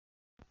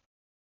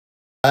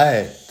All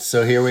right,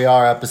 so here we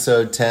are,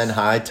 episode 10,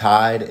 High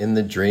Tide in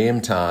the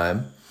Dream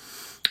Time.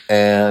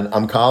 And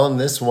I'm calling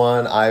this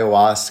one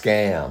Ayahuasca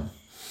Scam.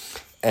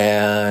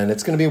 And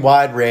it's going to be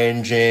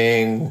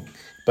wide-ranging,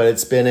 but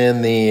it's been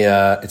in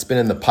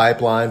the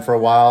pipeline for a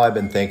while. I've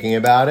been thinking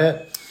about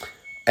it.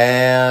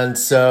 And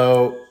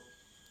so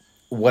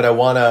what I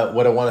want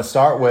to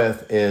start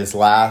with is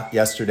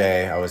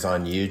yesterday I was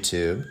on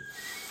YouTube.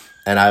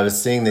 And I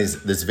was seeing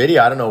this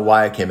video. I don't know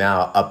why it came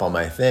up on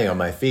my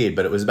feed,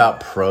 but it was about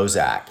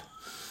Prozac.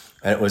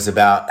 And it was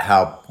about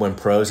how when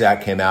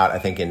Prozac came out, I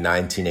think in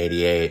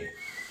 1988,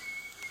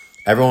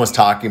 everyone was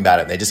talking about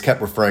it. And they just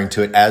kept referring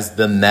to it as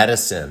the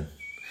medicine.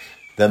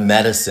 The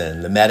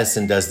medicine. The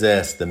medicine does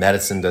this. The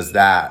medicine does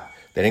that.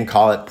 They didn't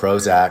call it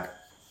Prozac,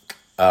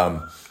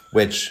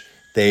 which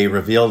they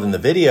revealed in the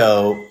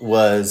video it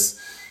was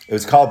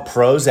called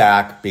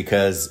Prozac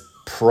because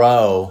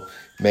pro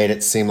made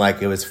it seem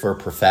like it was for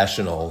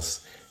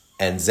professionals,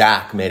 and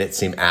Zach made it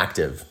seem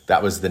active.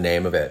 That was the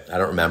name of it. I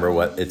don't remember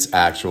what its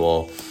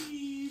actual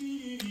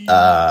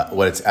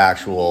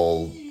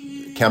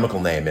chemical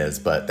name is,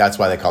 but that's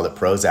why they called it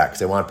Prozac, because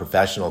they wanted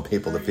professional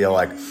people to feel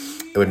like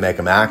it would make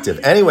them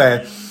active.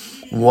 Anyway,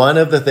 one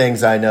of the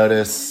things I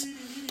notice,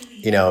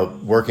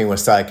 working with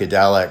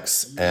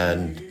psychedelics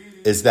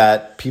is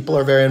that people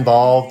are very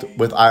involved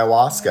with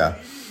ayahuasca,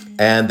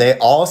 and they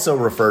also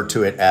refer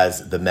to it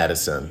as the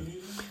medicine.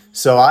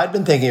 So I've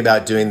been thinking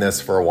about doing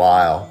this for a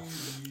while,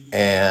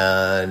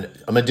 and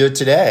I'm going to do it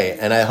today.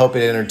 And I hope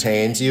it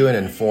entertains you and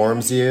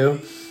informs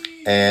you,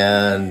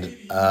 and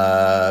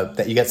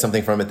that you get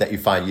something from it that you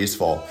find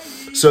useful.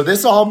 So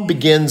this all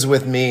begins for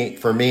me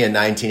in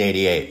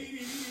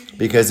 1988,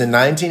 because in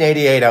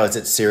 1988 I was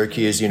at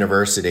Syracuse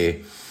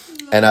University,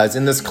 and I was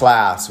in this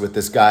class with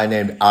this guy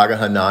named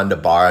Agahananda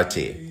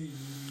Bharati,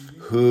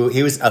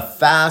 he was a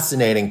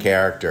fascinating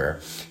character.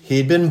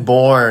 He'd been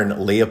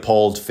born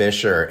Leopold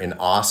Fischer in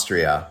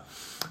Austria,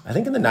 I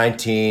think in the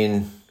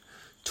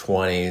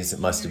 1920s, it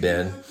must have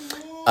been.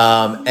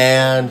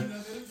 And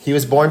he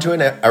was born to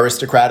an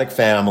aristocratic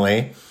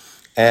family.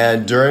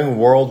 And during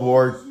World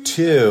War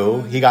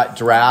II, he got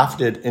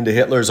drafted into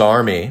Hitler's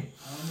army,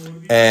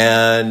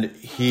 and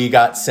he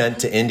got sent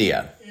to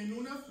India.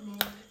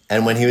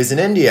 And when he was in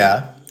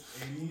India,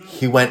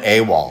 he went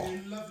AWOL.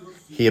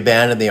 He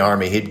abandoned the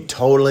army. He'd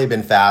totally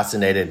been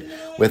fascinated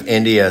with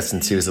India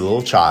since he was a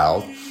little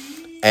child.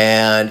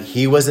 And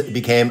he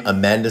became a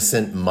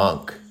mendicant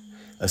monk,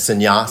 a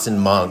sannyasin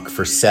monk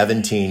for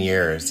 17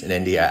 years in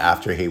India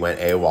after he went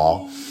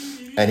AWOL.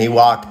 And he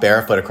walked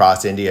barefoot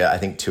across India, I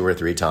think 2 or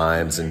 3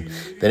 times. And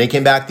then he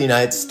came back to the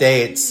United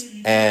States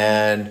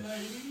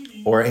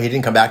or he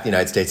didn't come back to the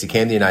United States. He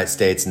came to the United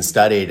States and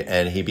studied,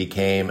 and he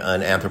became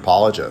an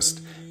anthropologist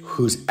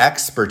whose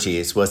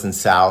expertise was in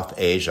South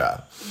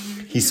Asia.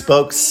 He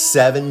spoke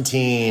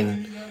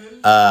 17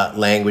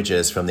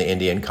 languages from the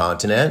Indian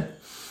continent,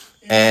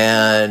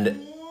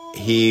 and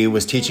he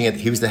was teaching it.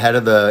 He was the head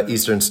of the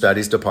Eastern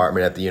Studies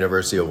Department at the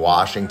University of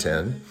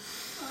Washington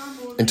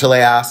until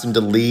they asked him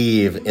to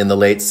leave in the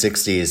late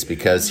 60s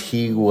because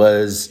he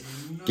was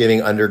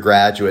giving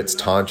undergraduates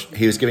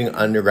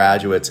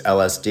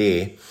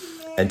LSD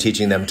and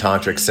teaching them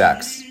tantric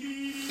sex.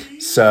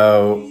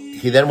 So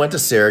he then went to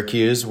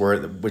Syracuse,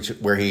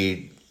 where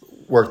he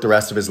worked the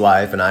rest of his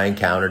life, and I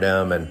encountered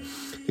him, and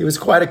he was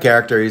quite a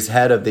character. He's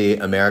head of the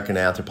American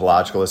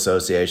Anthropological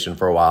Association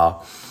for a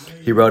while.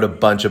 He wrote a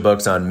bunch of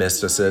books on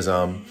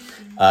mysticism.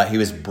 He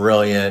was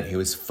brilliant. He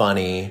was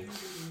funny.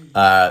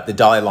 The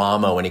Dalai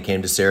Lama, when he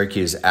came to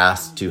Syracuse,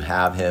 asked to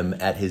have him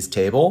at his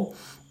table.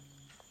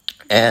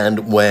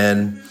 And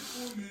when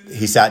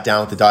he sat down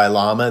with the Dalai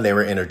Lama and they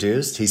were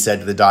introduced, he said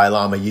to the Dalai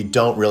Lama, "You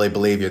don't really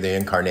believe you're the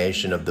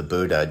incarnation of the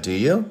Buddha, do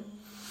you?"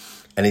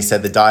 And he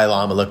said the Dalai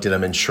Lama looked at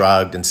him and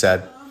shrugged and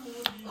said,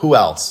 "Who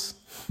else?"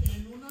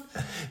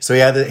 So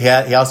he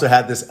also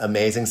had this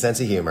amazing sense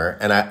of humor,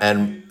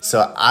 and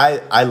so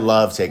I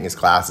love taking his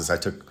classes. I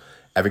took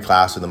every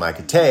class with him I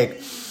could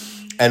take,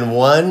 and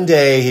one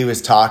day he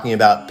was talking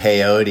about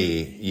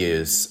peyote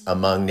use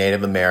among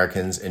Native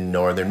Americans in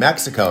northern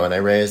Mexico, and I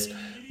raised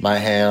my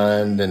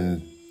hand,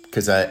 and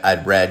because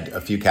I'd read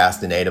a few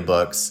Castaneda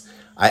books,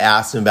 I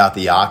asked him about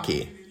the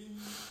Yaqui.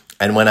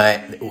 And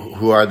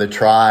who are the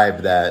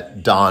tribe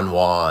that Don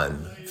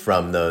Juan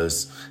from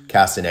those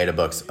Castaneda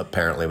books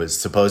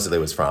supposedly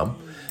was from.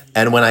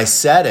 And when I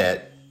said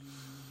it,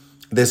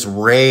 this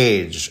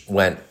rage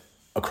went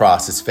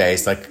across his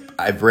face like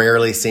I've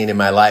rarely seen in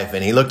my life.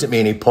 And he looked at me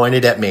and he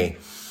pointed at me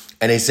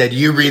and he said,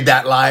 "You read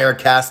that liar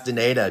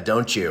Castaneda,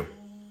 don't you?"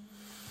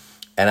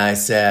 And I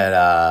said,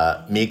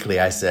 meekly,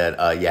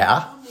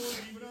 yeah.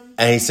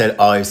 And he said, he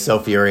was so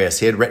furious.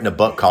 He had written a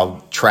book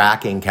called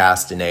Tracking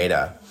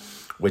Castaneda,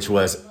 which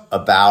was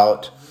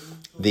about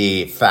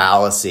the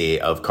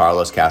fallacy of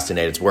Carlos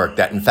Castaneda's work,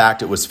 that in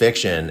fact it was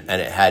fiction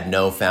and it had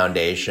no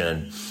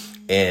foundation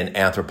in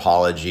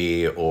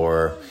anthropology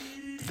or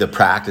the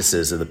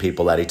practices of the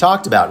people that he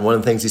talked about. And one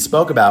of the things he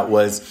spoke about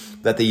was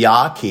that the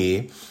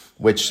Yaqui,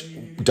 which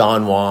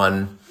Don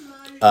Juan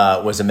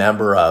was a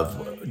member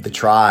of the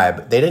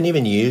tribe, they didn't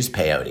even use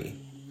peyote.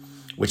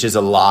 which is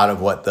a lot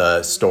of what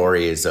the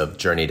stories of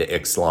Journey to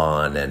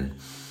Ixtlan and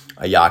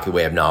A Yaqui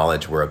Way of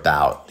Knowledge were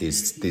about,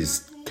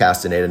 these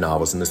Castaneda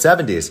novels in the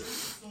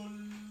 70s.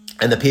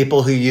 And the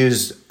people who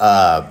used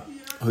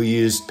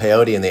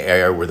peyote in the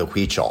area were the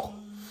Huichol,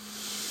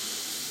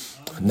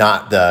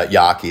 not the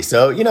Yaqui.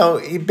 So,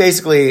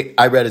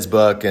 I read his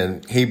book,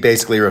 and he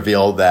basically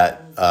revealed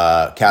that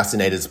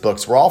Castaneda's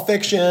books were all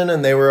fiction,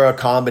 and they were a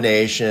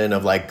combination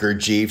of like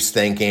Gurdjieff's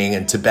thinking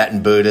and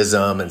Tibetan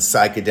Buddhism and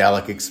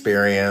psychedelic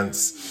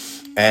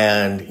experience,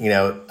 and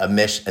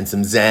and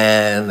some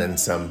Zen and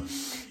some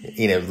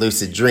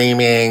lucid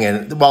dreaming.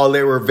 And while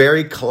they were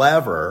very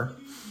clever,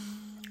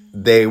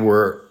 they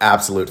were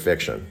absolute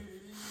fiction.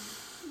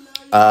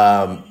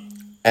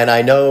 And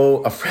I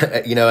know a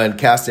friend, and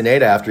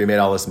Castaneda, after he made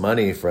all this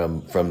money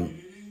from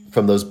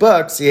those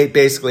books, he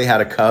basically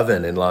had a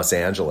coven in Los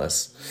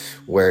Angeles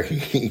where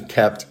he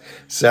kept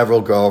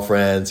several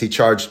girlfriends. He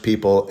charged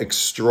people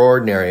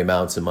extraordinary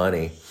amounts of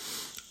money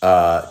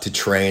to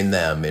train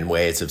them in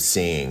ways of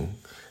seeing,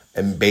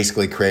 and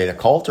basically create a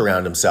cult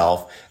around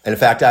himself. And in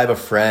fact, I have a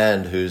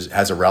friend who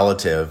has a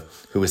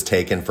relative who was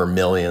taken for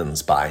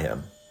millions by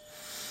him.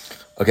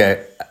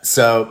 Okay,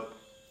 so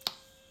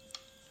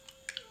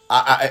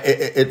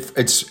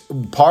it's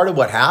part of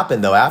what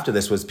happened though after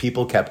this was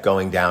people kept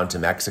going down to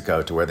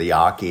Mexico, to where the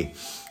Yaqui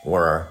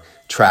were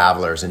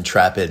travelers,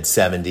 intrepid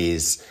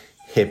 70s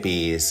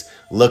hippies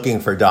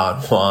looking for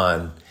Don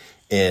Juan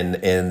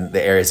in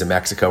the areas of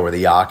Mexico where the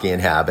Yaqui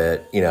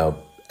inhabit,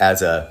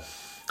 as a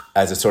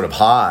sort of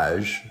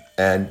Hajj,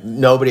 and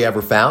nobody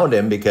ever found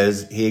him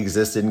because he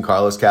existed in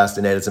Carlos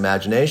Castaneda's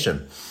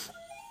imagination.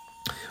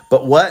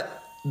 But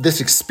what this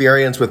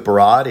experience with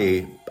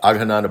Bharati,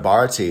 Aghananda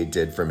Bharati,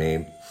 did for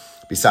me,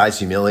 besides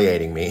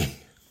humiliating me,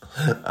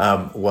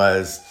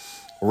 was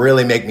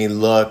really make me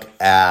look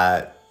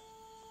at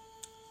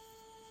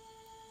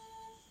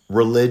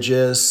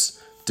religious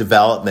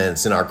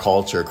developments in our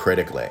culture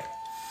critically.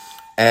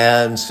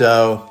 And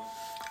so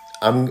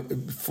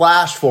I'm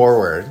flash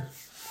forward,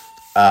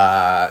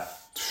 a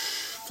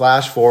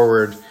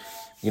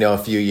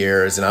few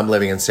years, and I'm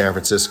living in San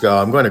Francisco.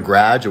 I'm going to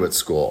graduate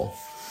school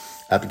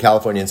at the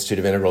California Institute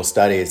of Integral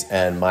Studies,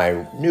 and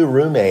my new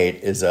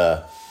roommate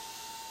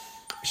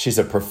she's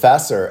a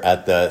professor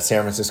at the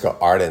San Francisco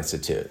Art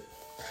Institute.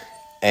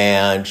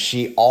 And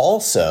she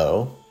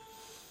also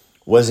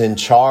was in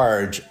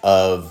charge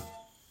of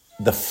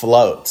the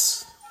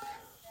floats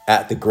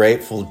at the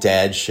Grateful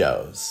Dead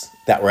shows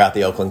that were at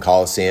the Oakland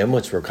Coliseum,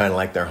 which were kind of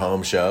like their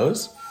home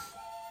shows.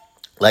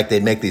 Like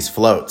they'd make these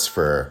floats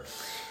for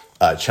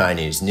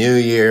Chinese New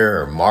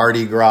Year or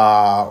Mardi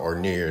Gras or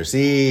New Year's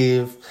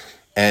Eve.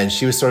 And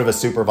she was sort of a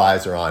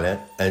supervisor on it.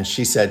 And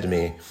she said to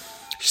me,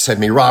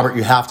 Robert,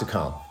 you have to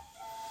come.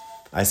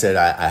 I said,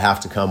 I have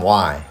to come.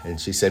 Why? And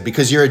she said,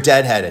 because you're a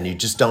deadhead and you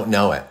just don't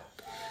know it.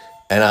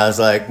 And I was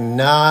like,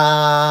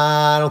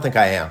 nah, I don't think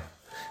I am.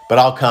 But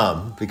I'll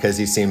come, because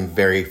he seemed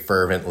very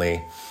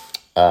fervently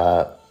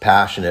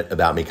passionate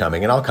about me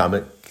coming. And I'll come.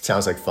 It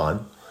sounds like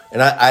fun. And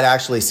I'd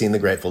actually seen the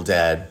Grateful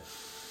Dead,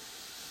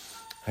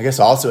 I guess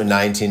also in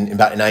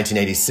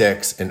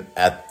 1986 in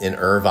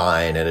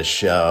Irvine at a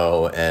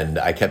show. And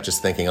I kept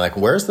just thinking, like,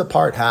 where's the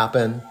part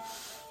happen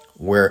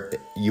where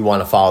you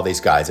want to follow these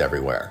guys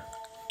everywhere?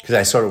 Because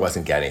I sort of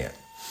wasn't getting it.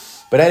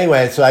 But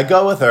anyway, so I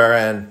go with her,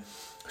 and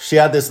she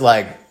had this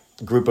like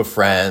group of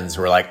friends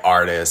who were like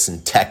artists and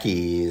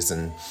techies,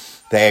 and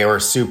they were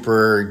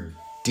super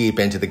deep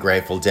into the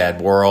Grateful Dead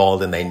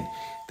world, and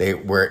they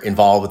were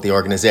involved with the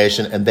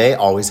organization, and they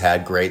always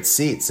had great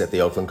seats at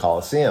the Oakland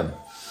Coliseum.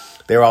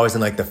 They were always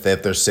in like the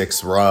 5th or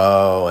 6th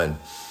row, and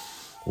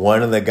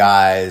one of the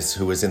guys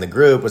who was in the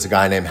group was a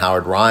guy named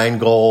Howard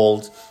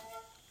Rheingold,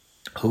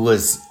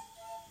 who's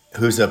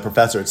a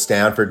professor at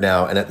Stanford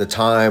now, and at the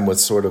time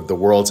was sort of the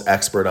world's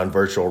expert on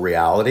virtual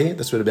reality.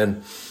 This would have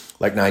been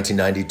like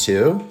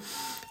 1992.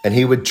 And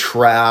he would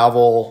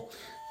travel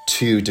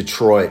to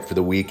Detroit for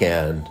the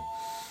weekend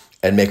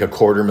and make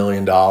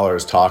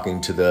 $250,000 talking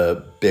to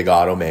the big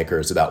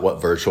automakers about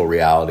what virtual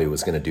reality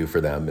was going to do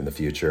for them in the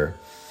future.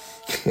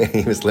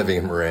 He was living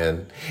in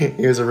Marin.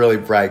 He was a really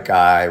bright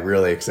guy,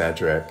 really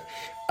eccentric.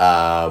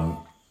 And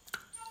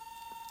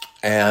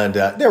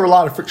they were a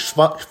lot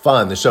of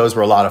fun. The shows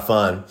were a lot of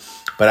fun,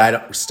 but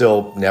I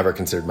still never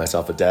considered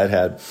myself a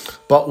deadhead.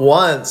 But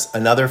once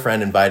another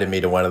friend invited me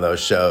to one of those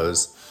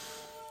shows,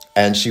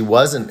 and she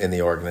wasn't in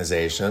the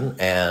organization,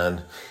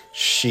 and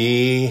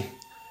she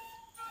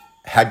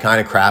had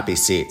kind of crappy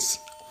seats.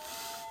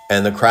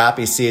 And the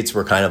crappy seats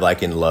were kind of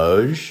like in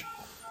loge,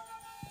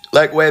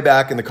 like way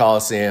back in the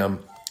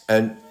Coliseum.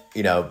 And,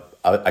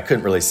 I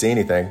couldn't really see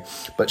anything,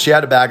 but she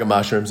had a bag of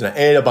mushrooms, and I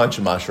ate a bunch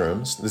of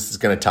mushrooms. This is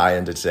going to tie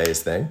into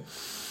today's thing.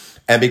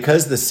 And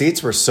because the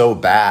seats were so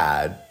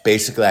bad,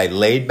 basically I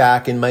laid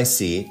back in my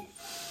seat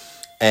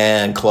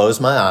and closed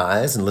my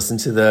eyes and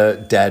listened to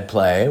the Dead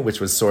play, which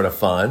was sort of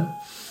fun.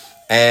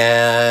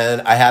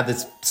 And I had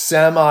this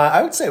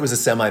I would say it was a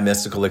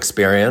semi-mystical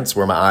experience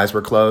where my eyes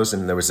were closed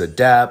and there was a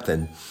depth,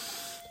 and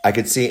I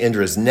could see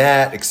Indra's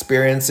net,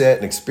 experience it,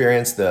 and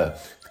experience the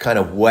kind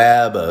of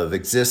web of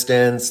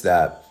existence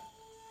that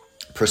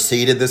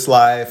preceded this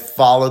life,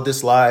 followed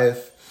this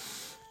life,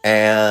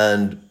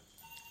 and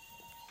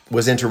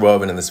was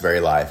interwoven in this very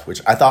life,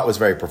 which I thought was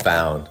very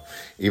profound,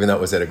 even though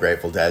it was at a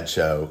Grateful Dead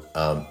show.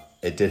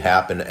 It did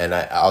happen, and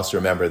I also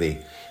remember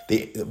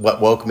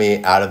what woke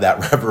me out of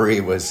that reverie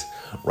was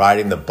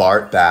riding the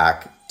BART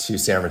back to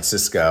San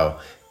Francisco,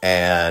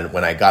 and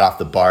when I got off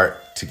the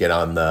BART to get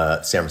on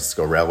the San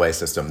Francisco railway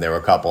system, there were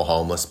a couple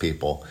homeless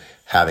people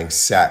having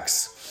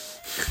sex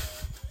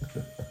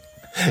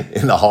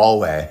in the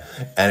hallway,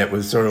 and it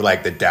was sort of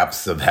like the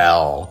depths of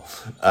hell.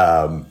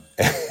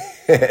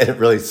 It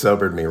really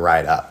sobered me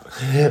right up.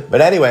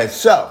 But anyway,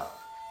 so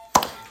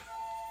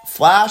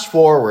flash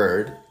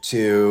forward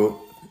to,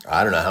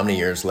 I don't know how many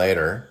years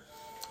later,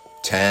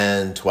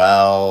 10,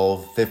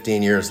 12,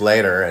 15 years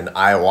later, and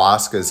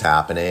ayahuasca's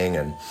happening,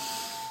 and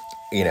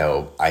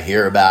I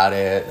hear about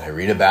it, and I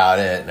read about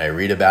it, and I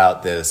read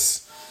about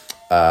this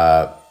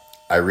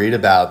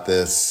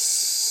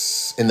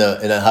in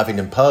a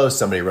Huffington Post.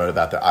 Somebody wrote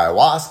about the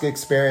ayahuasca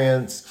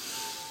experience,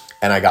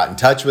 and I got in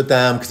touch with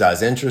them because I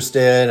was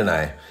interested, and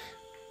I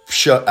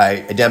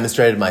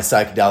demonstrated my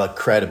psychedelic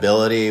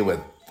credibility with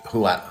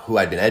who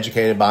I'd been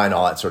educated by and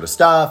all that sort of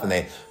stuff, and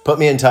they put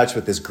me in touch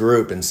with this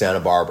group in Santa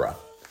Barbara.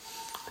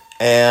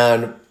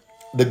 And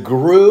the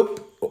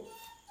group,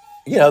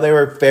 they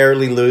were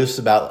fairly loose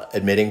about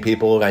admitting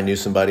people. I knew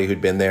somebody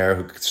who'd been there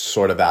who could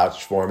sort of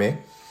vouch for me.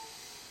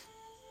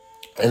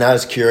 And I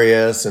was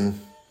curious,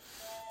 and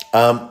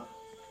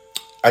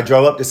I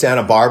drove up to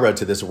Santa Barbara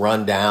to this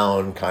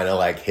rundown kind of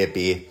like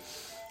hippie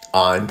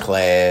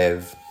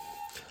enclave,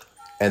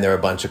 and there were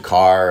a bunch of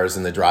cars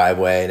in the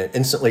driveway, and it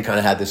instantly kind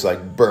of had this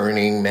like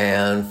Burning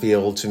Man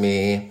feel to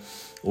me.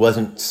 It was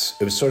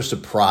sort of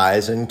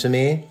surprising to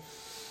me.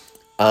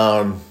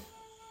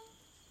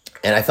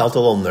 And I felt a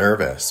little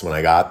nervous when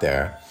I got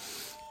there.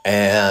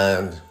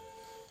 And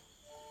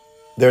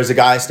there's a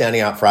guy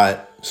standing out front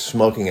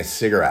smoking a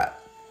cigarette.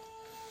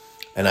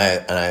 And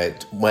I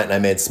went and I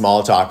made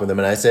small talk with him,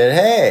 and I said,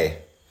 "Hey,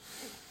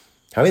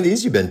 how many of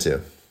these you been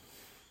to?"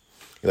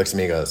 He looks at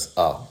me and goes,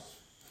 "Oh,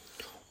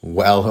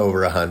 well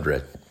over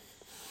 100.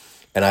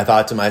 And I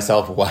thought to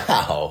myself,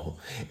 wow,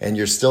 and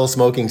you're still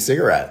smoking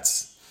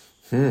cigarettes.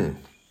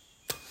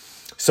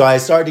 So I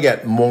started to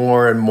get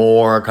more and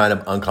more kind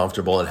of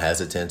uncomfortable and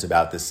hesitant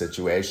about this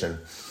situation.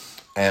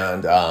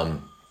 And,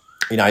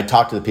 I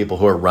talked to the people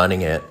who are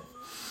running it.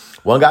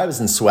 One guy was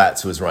in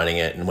sweats who was running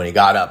it, and when he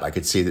got up, I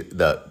could see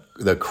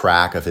the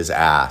crack of his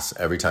ass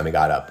every time he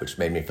got up, which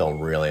made me feel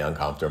really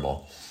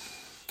uncomfortable.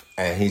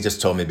 And he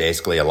just told me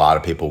basically a lot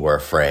of people were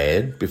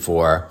afraid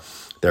before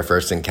their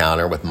first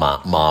encounter with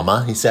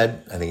mama, he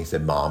said. I think he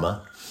said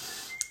mama.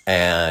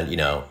 And,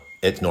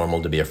 it's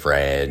normal to be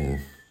afraid.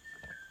 And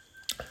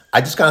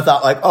I just kind of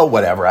thought like, oh,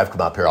 whatever, I've come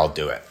up here, I'll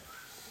do it.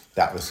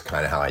 That was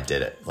kind of how I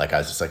did it. Like, I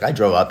was just like, I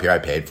drove up here, I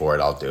paid for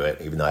it, I'll do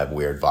it. Even though I have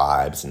weird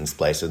vibes and this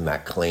place isn't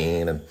that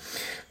clean, and there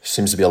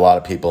seems to be a lot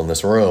of people in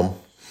this room,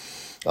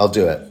 I'll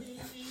do it.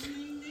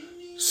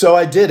 So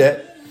I did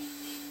it.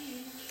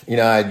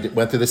 I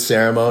went through the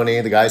ceremony,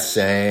 the guy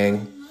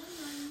sang,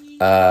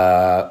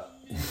 and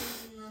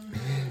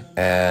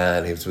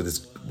he was with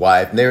his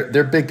wife. And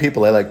they're big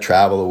people. They like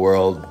travel the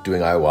world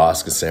doing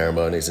ayahuasca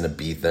ceremonies in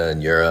Ibiza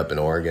and Europe and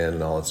Oregon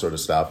and all that sort of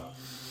stuff.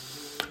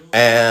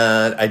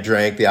 And I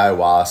drank the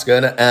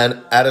ayahuasca.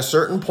 And at a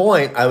certain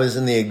point, I was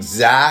in the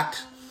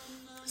exact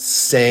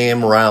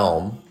same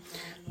realm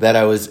that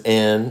I was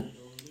in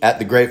at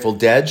the Grateful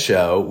Dead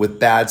show with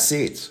Bad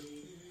Seeds.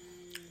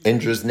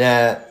 Indra's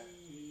Net,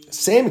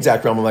 same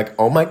exact realm. I'm like,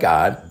 oh my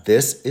God,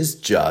 this is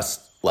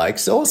just like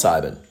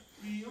psilocybin.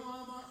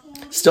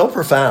 Still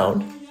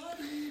profound.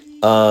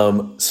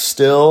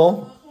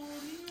 Still,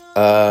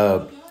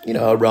 a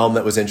realm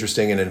that was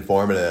interesting and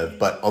informative,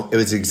 but it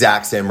was the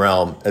exact same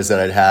realm as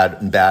that I'd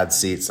had in Bad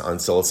Seats on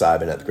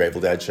psilocybin at the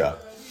Grateful Dead show.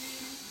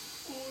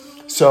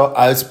 So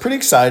I was pretty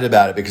excited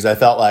about it because I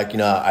felt like,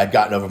 I'd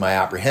gotten over my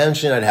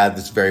apprehension. I'd had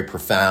this very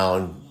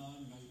profound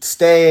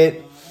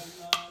state,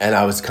 and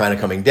I was kind of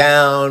coming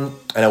down,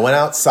 and I went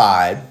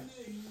outside,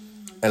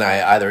 and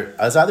I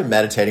was either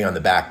meditating on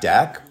the back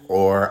deck,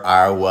 or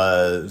I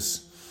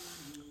was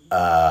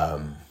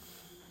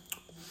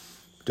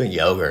doing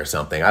yoga or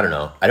something. I don't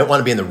know. I don't want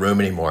to be in the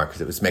room anymore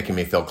because it was making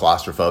me feel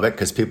claustrophobic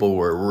because people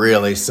were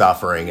really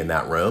suffering in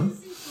that room,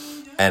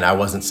 and I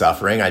wasn't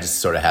suffering. I just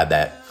sort of had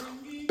that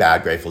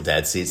bad Grateful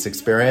Dead Seats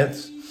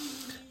experience.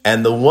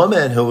 And the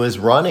woman who was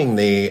running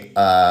the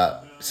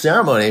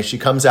ceremony, she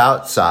comes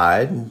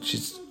outside, and she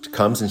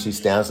comes and she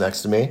stands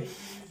next to me,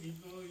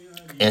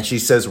 and she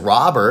says,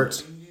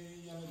 "Robert,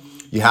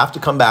 you have to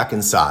come back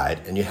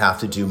inside and you have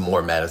to do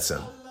more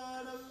medicine."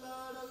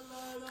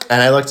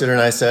 And I looked at her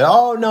and I said,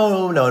 "Oh,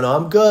 no,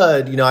 I'm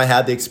good. I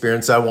had the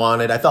experience I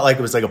wanted." I felt like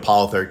it was like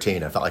Apollo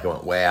 13. I felt like I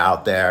went way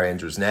out there,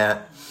 Indra's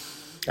Net.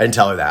 I didn't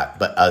tell her that,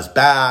 but I was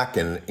back,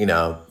 and,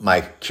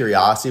 my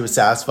curiosity was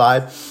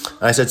satisfied.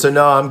 And I said, "So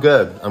no, I'm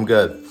good. I'm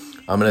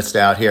going to stay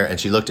out here." And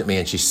she looked at me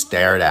and she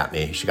stared at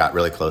me. She got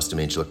really close to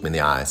me and she looked me in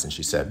the eyes and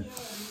she said,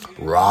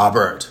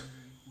 "Robert,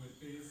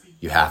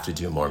 you have to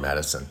do more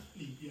medicine.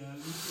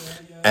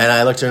 And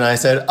I looked at her and I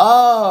said,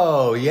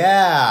 oh,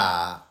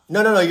 yeah.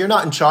 No, you're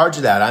not in charge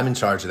of that. I'm in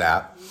charge of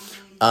that.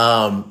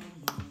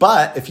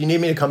 But if you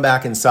need me to come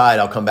back inside,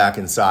 I'll come back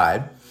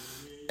inside.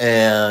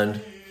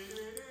 And,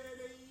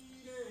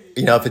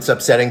 if it's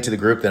upsetting to the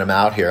group that I'm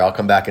out here, I'll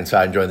come back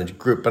inside and join the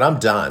group. But I'm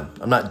done.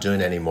 I'm not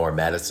doing any more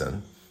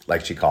medicine,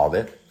 like she called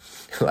it.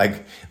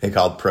 Like they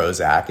called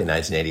Prozac in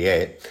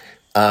 1988.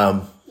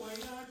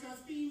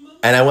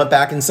 And I went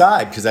back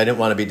inside because I didn't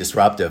want to be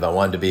disruptive. I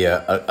wanted to be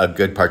a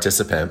good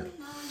participant.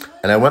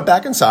 And I went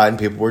back inside and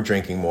people were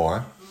drinking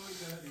more.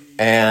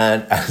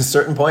 And at a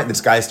certain point,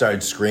 this guy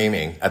started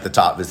screaming at the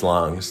top of his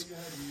lungs,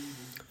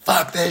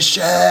 fuck this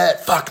shit,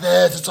 fuck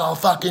this, it's all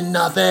fucking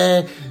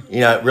nothing.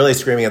 Really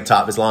screaming at the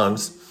top of his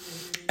lungs.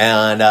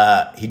 And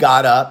he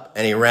got up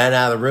and he ran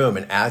out of the room.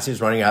 And as he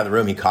was running out of the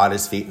room, he caught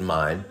his feet in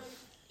mine.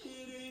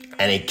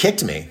 And he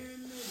kicked me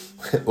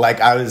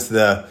like I was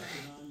the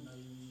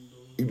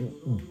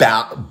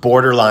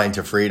borderline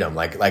to freedom.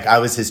 Like I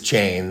was his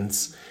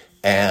chains.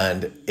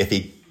 And if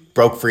he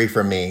broke free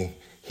from me,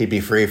 he'd be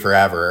free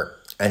forever.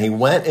 And he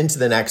went into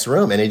the next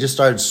room and he just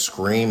started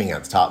screaming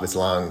at the top of his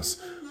lungs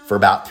for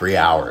about 3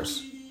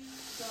 hours.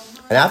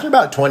 And after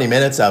about 20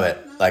 minutes of it,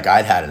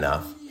 I'd had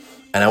enough.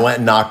 And I went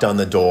and knocked on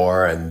the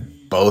door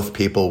and both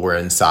people were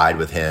inside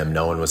with him.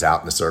 No one was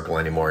out in the circle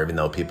anymore, even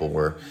though people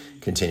were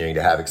continuing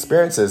to have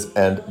experiences.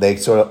 And they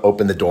sort of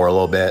opened the door a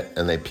little bit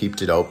and they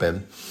peeped it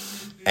open.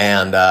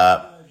 And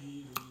I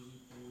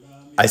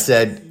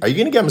said, are you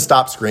going to get him to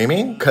stop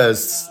screaming?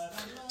 Because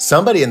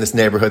somebody in this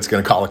neighborhood's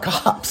going to call the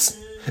cops.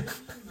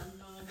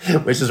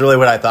 Which is really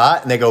what I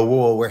thought. And they go,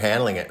 whoa, we're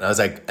handling it.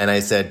 And I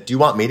said, do you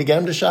want me to get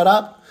him to shut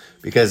up?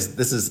 Because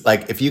this is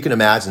if you can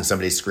imagine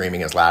somebody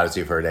screaming as loud as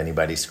you've heard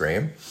anybody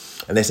scream.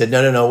 And they said,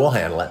 no, we'll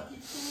handle it.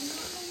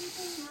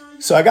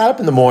 So I got up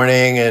in the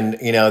morning and,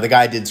 the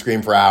guy did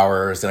scream for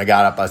hours. And I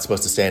got up, I was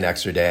supposed to stay an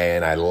extra day.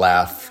 And I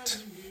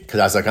left because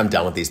I was like, I'm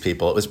done with these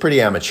people. It was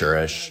pretty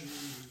amateurish.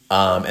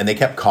 And they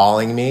kept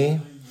calling me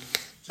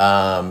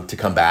to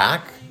come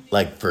back.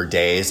 For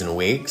days and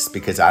weeks,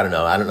 because I don't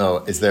know, I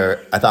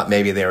thought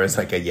maybe there was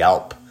a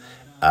Yelp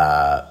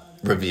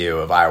review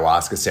of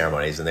ayahuasca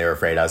ceremonies and they were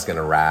afraid I was going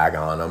to rag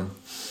on them.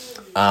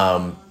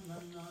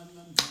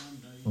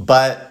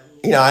 But,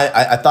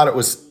 I thought it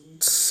was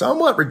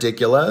somewhat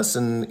ridiculous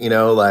and,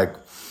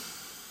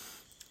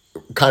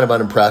 kind of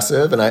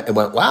unimpressive. And I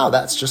went, wow,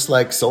 that's just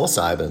like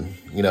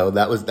psilocybin.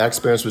 That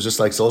experience was just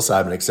like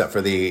psilocybin, except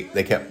for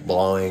they kept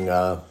blowing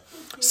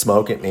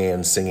smoke at me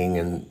and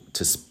singing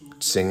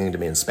to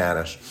me in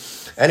Spanish.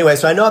 Anyway,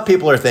 so I know what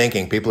people are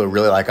thinking. People who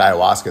really like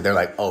ayahuasca, they're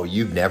like, oh,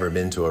 you've never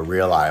been to a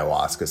real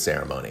ayahuasca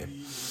ceremony.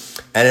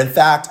 And in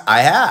fact,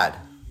 I had.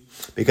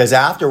 Because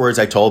afterwards,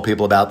 I told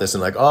people about this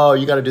and oh,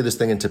 you got to do this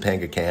thing in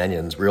Topanga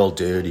Canyons. Real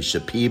dude, he's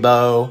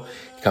Shipibo.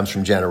 He comes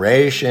from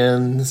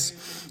generations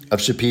of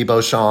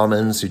Shipibo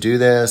shamans who do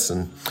this.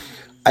 And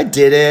I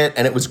did it,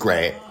 and it was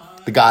great.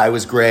 The guy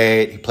was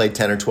great. He played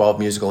 10 or 12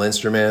 musical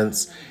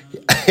instruments.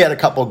 He had a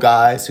couple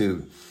guys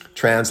who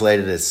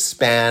translated as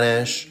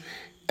Spanish,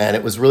 and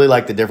it was really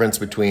the difference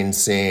between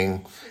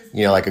seeing,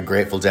 a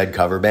Grateful Dead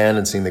cover band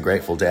and seeing the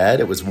Grateful Dead.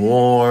 It was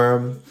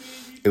warm,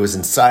 it was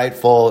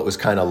insightful, it was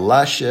kind of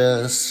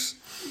luscious,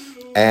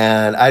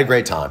 and I had a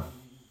great time.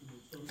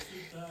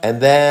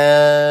 And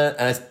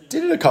I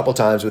did it a couple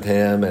times with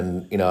him,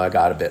 and, I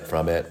got a bit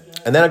from it.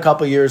 And then a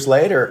couple years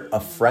later, a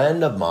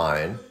friend of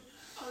mine,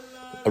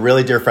 a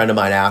really dear friend of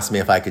mine, asked me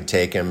if I could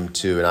take him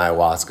to an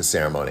ayahuasca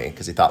ceremony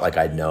because he thought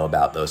I'd know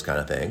about those kind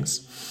of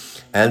things.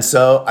 And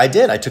so I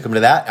did. I took him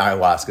to that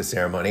ayahuasca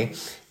ceremony,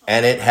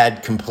 and it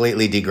had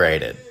completely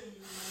degraded.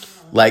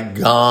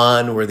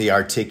 Gone were the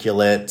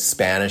articulate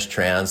Spanish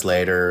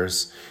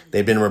translators.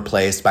 They'd been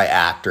replaced by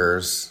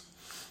actors,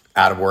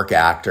 out-of-work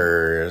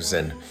actors,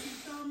 and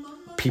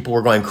people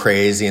were going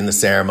crazy in the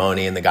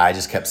ceremony, and the guy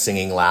just kept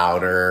singing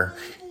louder,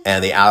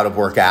 and the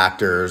out-of-work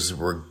actors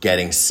were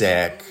getting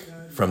sick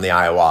from the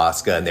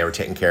ayahuasca, and they were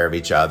taking care of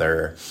each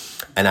other.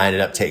 And I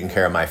ended up taking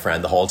care of my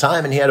friend the whole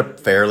time. And he had a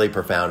fairly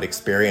profound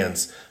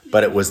experience,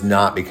 but it was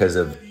not because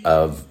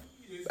of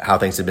how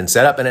things had been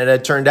set up. And it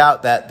had turned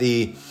out that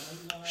the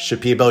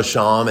Shipibo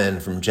shaman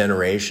from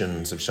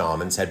generations of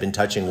shamans had been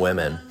touching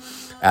women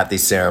at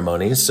these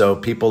ceremonies. So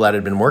people that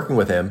had been working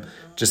with him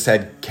just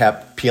had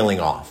kept peeling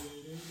off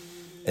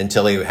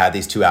until he had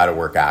these two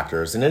out-of-work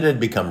actors. And it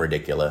had become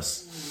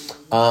ridiculous.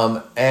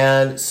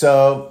 And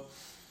so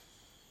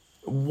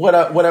what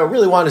I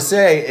really want to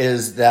say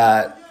is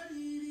that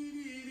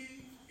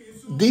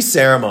these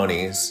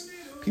ceremonies,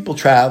 people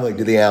traveling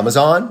to the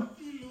Amazon,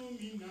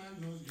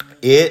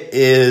 it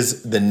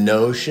is the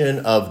notion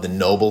of the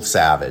noble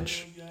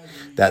savage,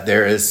 that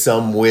there is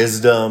some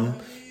wisdom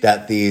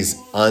that these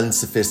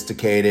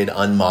unsophisticated,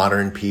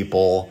 unmodern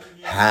people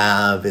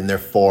have in their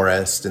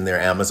forest, in their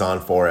Amazon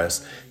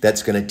forest,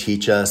 that's going to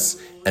teach us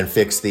and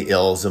fix the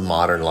ills of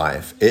modern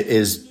life. It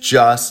is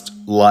just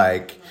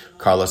like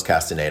Carlos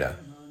Castaneda.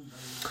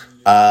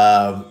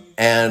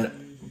 And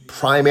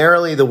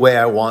primarily the way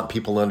I want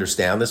people to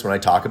understand this when I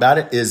talk about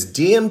it is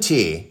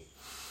DMT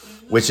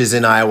which is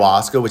in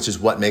ayahuasca, which is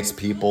what makes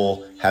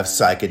people have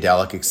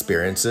psychedelic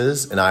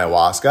experiences in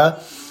ayahuasca,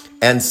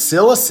 and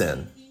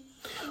psilocin,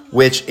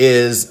 which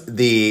is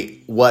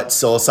what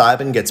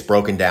psilocybin gets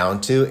broken down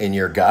to in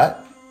your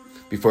gut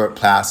before it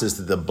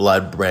passes the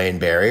blood-brain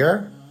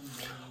barrier,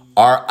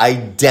 are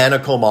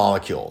identical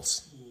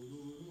molecules.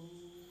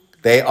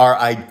 They are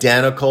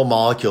identical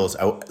molecules.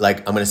 Like,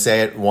 I'm going to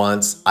say it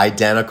once,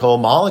 identical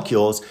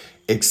molecules,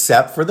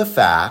 except for the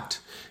fact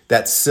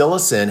that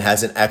psilocin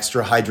has an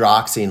extra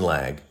hydroxine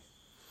leg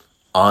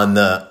on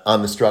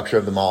the structure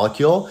of the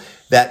molecule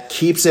that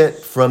keeps it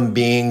from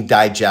being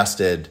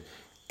digested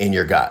in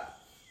your gut.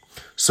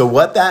 So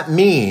what that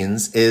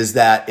means is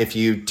that if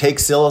you take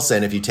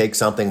psilocin, if you take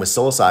something with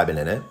psilocybin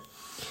in it,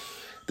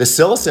 the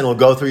psilocin will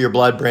go through your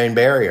blood-brain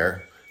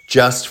barrier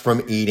just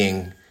from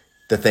eating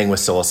the thing with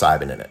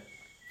psilocybin in it.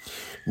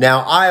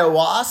 Now,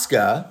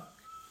 ayahuasca,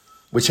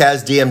 which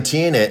has DMT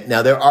in it,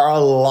 now there are a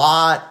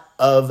lot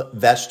of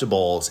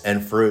vegetables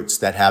and fruits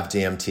that have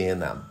DMT in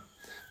them.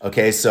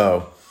 Okay,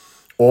 so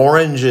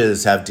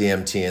oranges have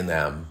DMT in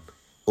them.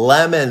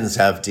 Lemons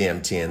have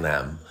DMT in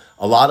them.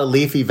 A lot of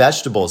leafy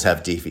vegetables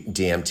have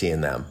DMT in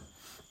them.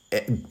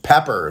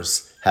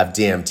 Peppers have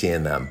DMT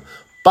in them.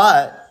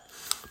 But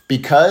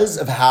because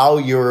of how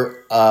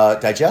your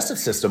digestive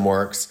system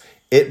works,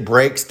 it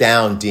breaks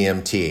down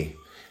DMT.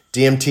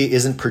 DMT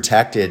isn't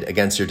protected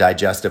against your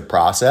digestive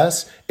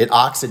process. It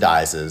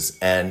oxidizes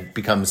and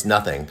becomes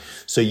nothing.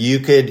 So you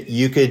could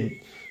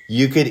eat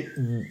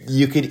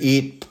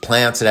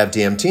plants that have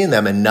DMT in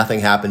them and nothing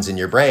happens in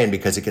your brain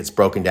because it gets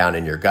broken down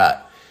in your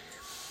gut.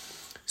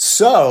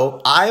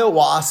 So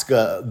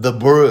ayahuasca, the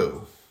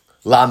brew,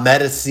 la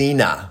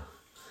medicina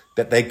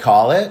that they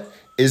call it,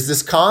 is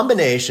this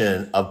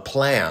combination of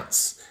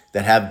plants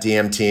that have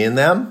DMT in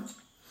them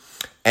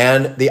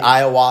and the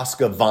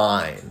ayahuasca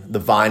vine, the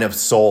vine of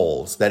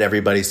souls that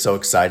everybody's so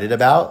excited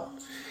about,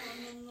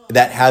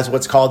 that has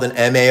what's called an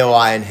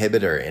MAOI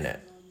inhibitor in it.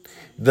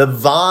 The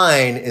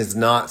vine is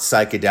not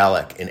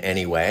psychedelic in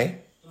any way.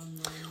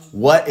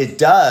 What it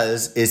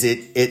does is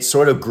it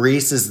sort of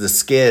greases the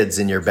skids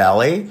in your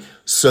belly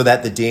so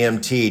that the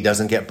DMT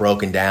doesn't get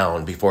broken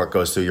down before it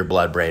goes through your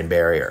blood-brain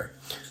barrier.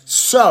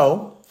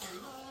 So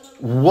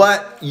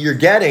what you're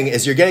getting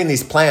is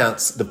these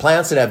plants. The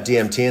plants that have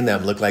DMT in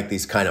them look like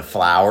these kind of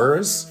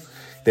flowers.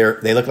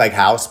 They look like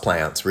house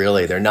plants,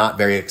 really. They're not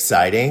very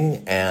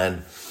exciting.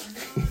 And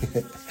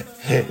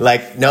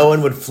like no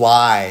one would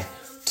fly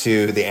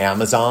to the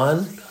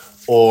Amazon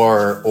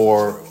or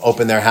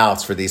open their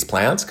house for these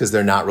plants because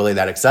they're not really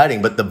that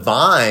exciting. But the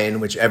vine,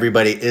 which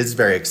everybody is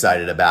very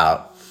excited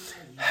about,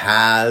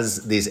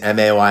 has these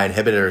MAOI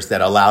inhibitors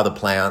that allow the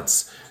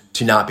plants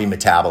to not be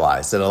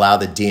metabolized, that allow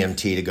the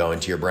DMT to go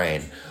into your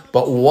brain.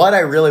 But what I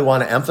really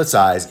want to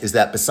emphasize is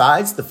that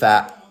besides the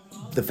fact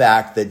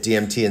that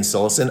DMT and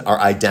psilocin are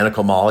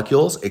identical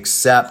molecules,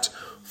 except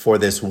for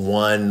this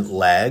one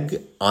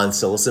leg on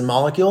psilocin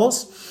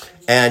molecules,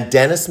 and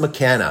Dennis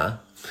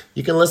McKenna,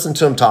 you can listen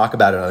to him talk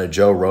about it on a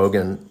Joe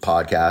Rogan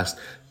podcast,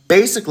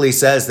 basically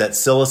says that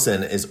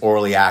psilocin is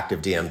orally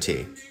active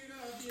DMT.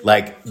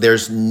 Like,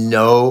 there's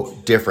no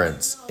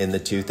difference in the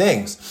two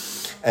things.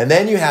 And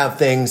then you have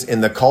things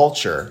in the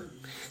culture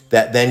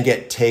that then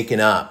get taken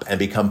up and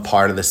become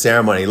part of the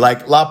ceremony,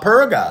 like La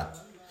Purga.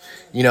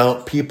 You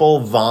know,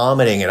 people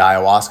vomiting at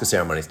ayahuasca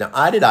ceremonies. Now,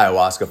 I did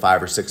ayahuasca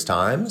 5 or 6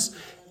 times,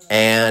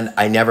 and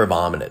I never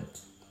vomited.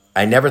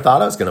 I never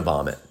thought I was going to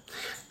vomit.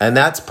 And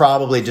that's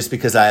probably just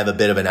because I have a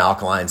bit of an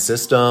alkaline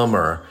system,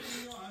 or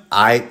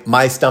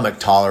my stomach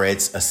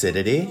tolerates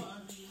acidity.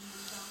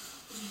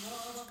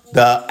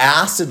 The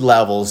acid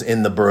levels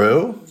in the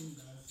brew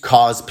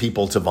cause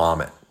people to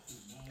vomit.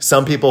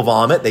 Some people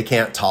vomit, they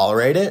can't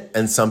tolerate it,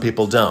 and some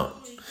people don't.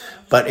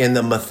 But in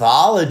the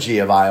mythology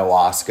of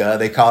ayahuasca,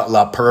 they call it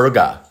La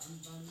Purga.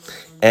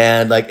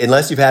 And like,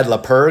 unless you've had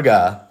La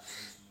Purga,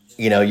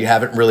 you know, you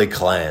haven't really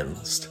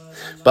cleansed.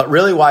 But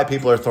really why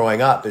people are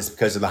throwing up is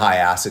because of the high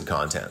acid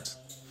content.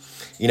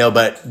 You know,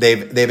 but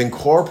they've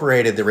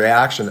incorporated the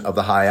reaction of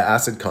the high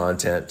acid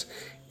content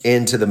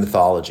into the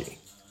mythology.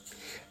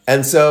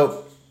 And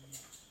so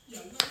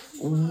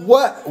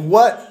what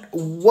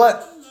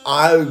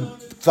I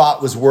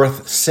thought was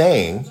worth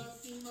saying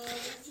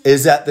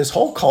is that this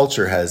whole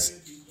culture has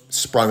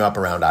sprung up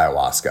around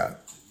ayahuasca.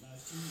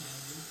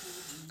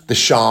 The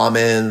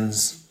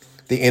shamans,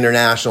 the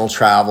international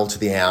travel to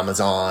the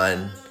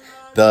Amazon,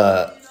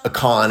 the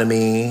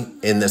economy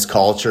in this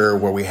culture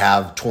where we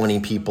have 20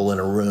 people in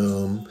a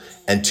room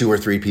and 2 or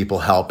 3 people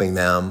helping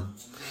them.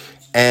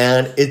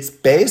 And it's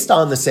based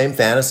on the same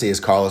fantasy as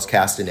Carlos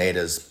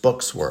Castaneda's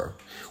books were,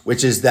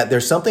 which is that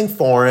there's something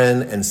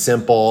foreign and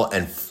simple,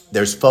 and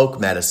there's folk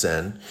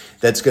medicine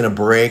that's going to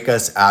break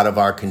us out of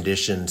our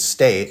conditioned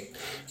state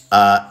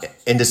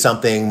into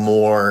something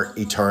more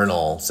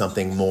eternal,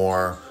 something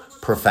more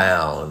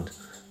profound.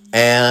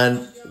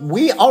 And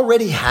we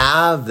already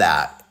have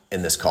that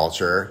in this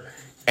culture,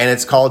 and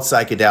it's called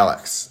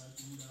psychedelics.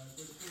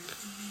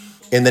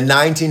 In the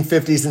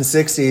 1950s and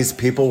 60s,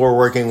 people were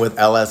working with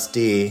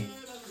LSD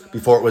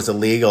before it was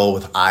illegal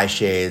with eye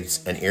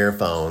shades and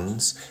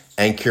earphones,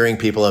 and curing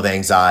people of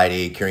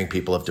anxiety, curing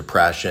people of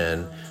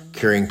depression,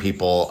 curing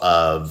people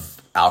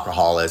of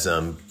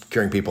alcoholism,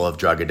 curing people of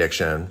drug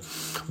addiction,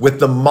 with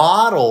the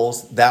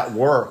models that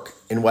work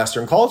in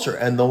Western culture.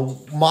 And the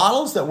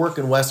models that work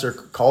in Western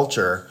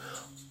culture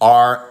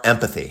are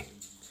empathy.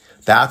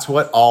 That's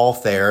what all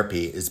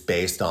therapy is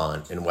based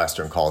on in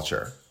Western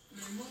culture.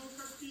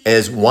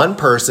 Is one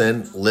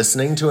person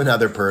listening to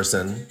another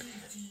person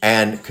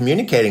and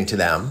communicating to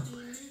them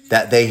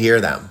that they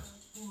hear them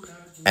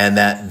and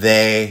that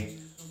they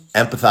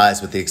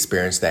empathize with the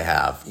experience they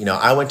have. You know,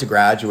 I went to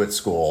graduate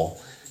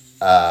school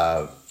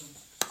and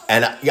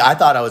I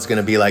thought I was going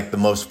to be like the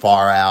most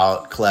far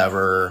out,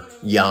 clever,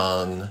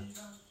 young,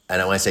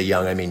 and when I say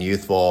young, I mean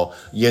youthful,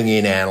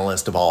 Jungian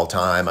analyst of all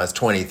time. I was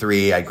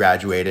 23. I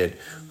got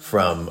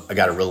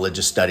a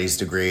religious studies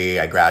degree.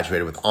 I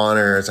graduated with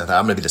honors. I thought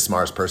I'm going to be the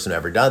smartest person who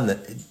ever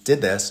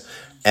did this.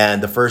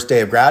 And the first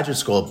day of graduate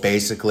school,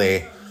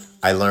 basically,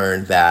 I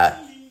learned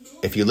that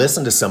if you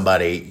listen to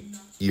somebody,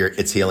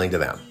 it's healing to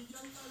them.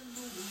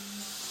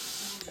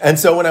 And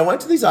so when I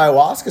went to these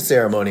ayahuasca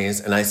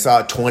ceremonies and I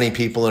saw 20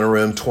 people in a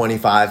room,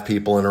 25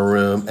 people in a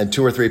room, and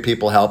 2 or 3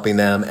 people helping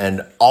them,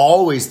 and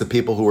always the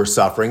people who were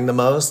suffering the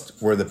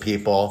most were the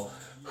people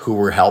who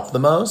were helped the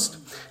most.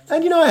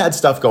 And, you know, I had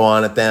stuff go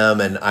on at them,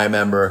 and I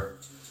remember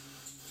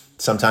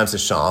sometimes the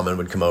shaman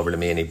would come over to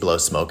me and he'd blow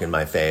smoke in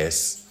my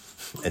face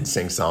and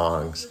sing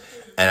songs.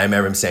 And I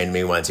remember him saying to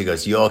me once, he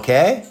goes, "You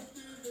okay?"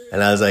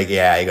 And I was like,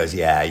 "Yeah." He goes,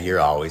 "Yeah, you're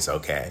always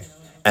okay."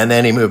 And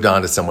then he moved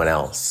on to someone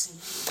else.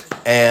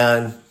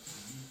 And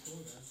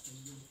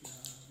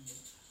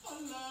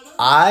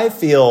I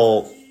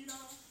feel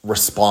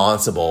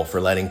responsible for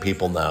letting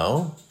people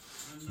know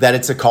that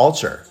it's a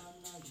culture.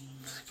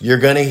 You're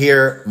going to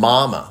hear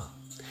mama.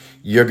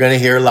 You're going to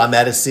hear la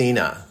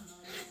medicina.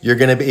 You're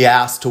going to be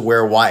asked to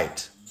wear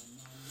white.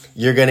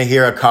 You're going to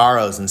hear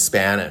acaros in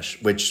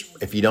Spanish, which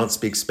if you don't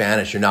speak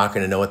Spanish, you're not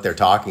going to know what they're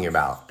talking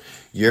about.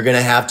 You're going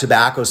to have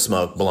tobacco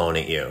smoke blown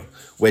at you,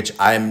 which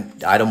I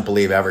don't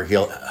believe ever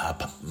heal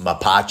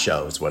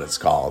mapacho is what it's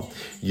called.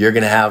 You're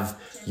going to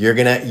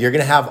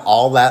have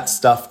all that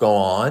stuff go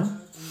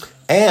on,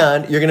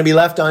 and you're going to be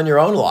left on your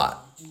own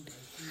lot.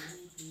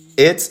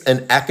 It's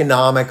an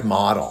economic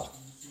model.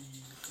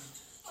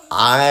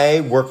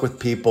 I work with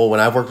people. When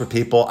I've worked with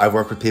people, I've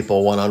worked with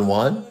people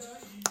one-on-one,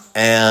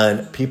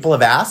 and people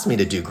have asked me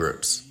to do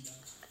groups.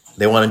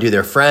 They want to do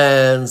their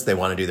friends, they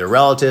want to do their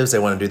relatives, they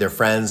want to do their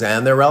friends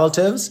and their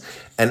relatives.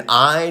 And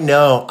I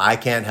know I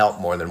can't help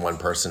more than one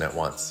person at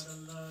once.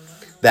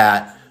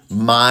 That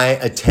my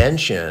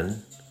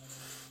attention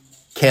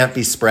can't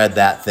be spread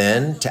that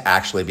thin to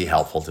actually be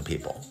helpful to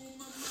people.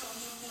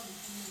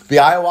 The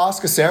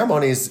ayahuasca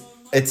ceremonies,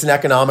 it's an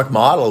economic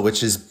model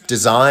which is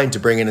designed to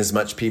bring in as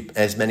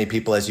many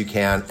people as you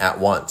can at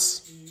once.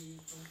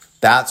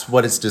 That's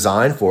what it's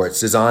designed for.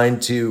 It's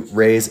designed to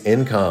raise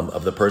income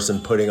of the person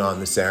putting on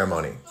the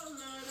ceremony.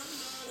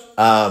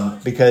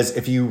 Because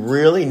if you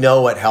really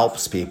know what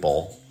helps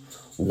people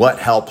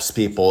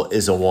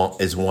is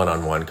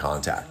one-on-one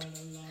contact.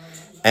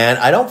 And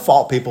I don't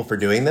fault people for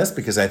doing this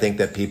because I think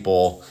that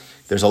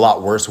there's a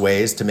lot worse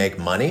ways to make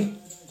money.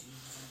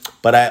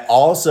 But I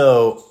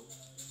also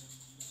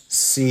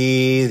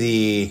see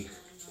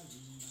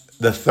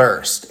the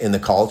thirst in the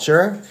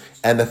culture.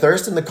 And the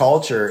thirst in the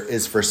culture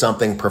is for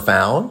something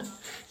profound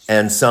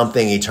and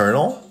something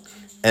eternal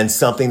and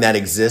something that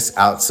exists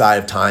outside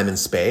of time and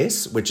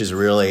space, which is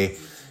really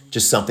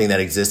just something that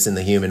exists in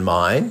the human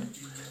mind.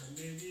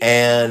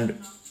 And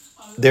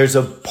there's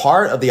a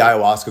part of the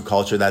ayahuasca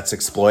culture that's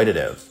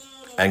exploitative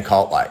and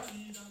cult-like.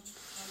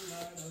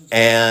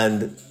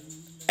 And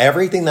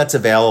everything that's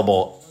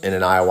available in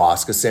an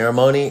ayahuasca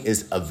ceremony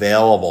is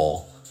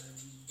available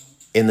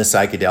in the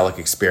psychedelic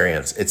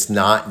experience. It's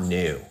not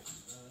new.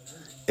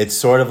 It's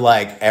sort of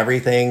like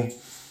everything,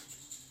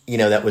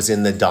 that was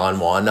in the Don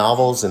Juan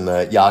novels and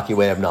the Yaqui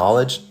Way of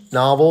Knowledge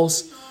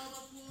novels.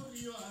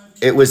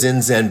 It was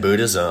in Zen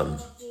Buddhism.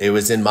 It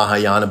was in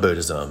Mahayana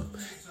Buddhism.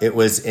 It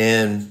was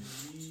in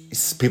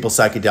people's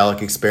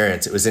psychedelic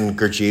experience. It was in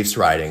Gurdjieff's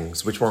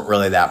writings, which weren't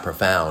really that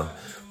profound.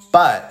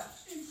 But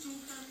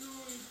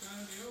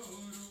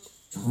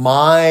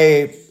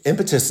my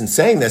impetus in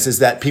saying this is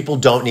that people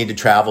don't need to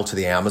travel to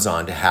the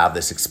Amazon to have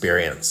this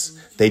experience.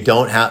 They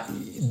don't have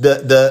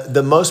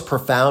the most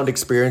profound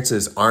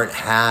experiences aren't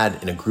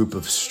had in a group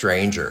of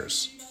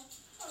strangers.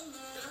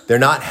 They're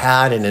not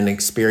had in an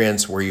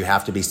experience where you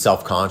have to be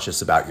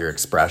self-conscious about your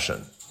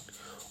expression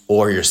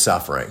or your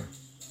suffering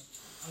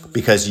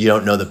because you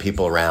don't know the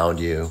people around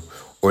you,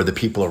 or the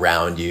people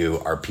around you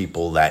are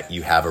people that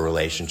you have a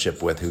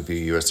relationship with who view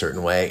you a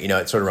certain way.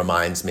 It sort of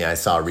reminds me, I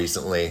saw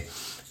recently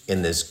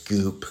in this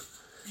Goop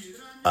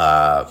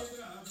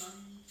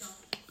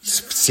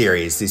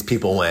series, these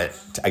people went,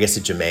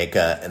 to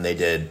Jamaica, and they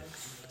did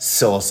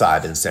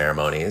psilocybin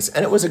ceremonies.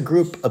 And it was a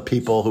group of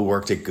people who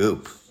worked at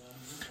Goop.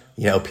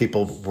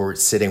 People were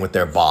sitting with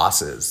their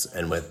bosses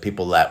and with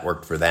people that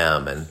worked for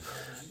them. And,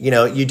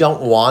 you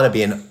don't want to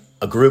be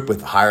a group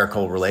with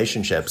hierarchical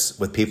relationships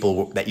with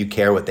people that you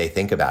care what they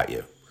think about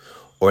you,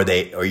 or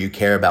you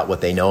care about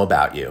what they know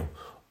about you,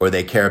 or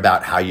they care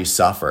about how you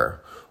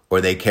suffer,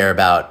 or they care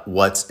about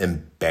what's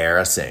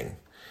embarrassing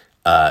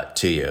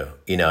to you.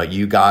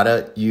 You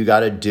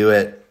gotta do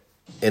it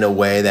in a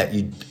way that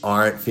you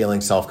aren't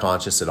feeling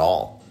self-conscious at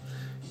all,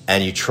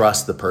 and you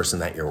trust the person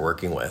that you're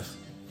working with.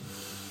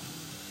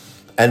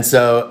 And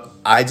so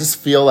I just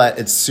feel that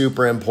it's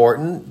super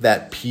important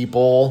that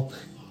people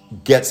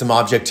get some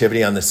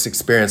objectivity on this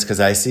experience, because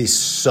I see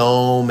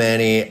so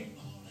many,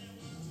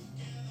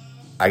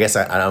 I guess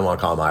I don't want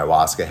to call them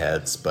ayahuasca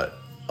heads, but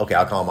okay,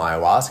 I'll call them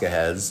ayahuasca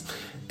heads.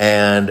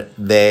 And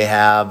they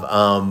have,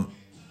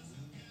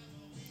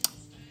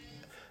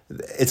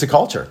 it's a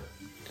culture.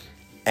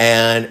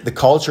 And the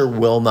culture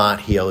will not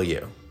heal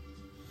you.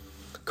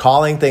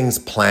 Calling things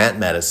plant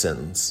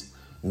medicines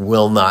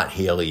will not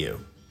heal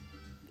you.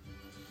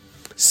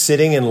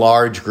 Sitting in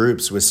large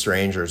groups with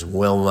strangers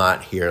will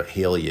not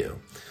heal you.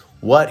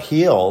 What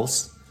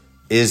heals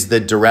is the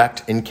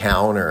direct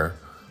encounter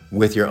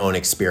with your own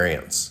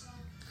experience.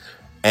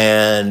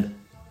 And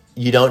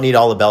you don't need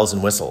all the bells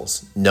and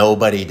whistles.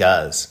 Nobody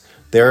does.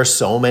 There are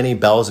so many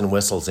bells and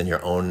whistles in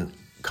your own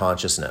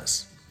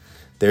consciousness.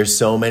 There's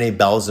so many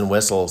bells and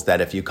whistles that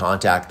if you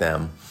contact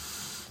them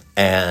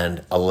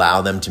and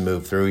allow them to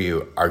move through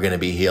you are going to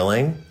be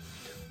healing,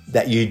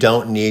 that you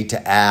don't need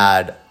to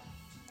add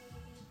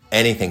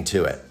anything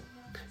to it.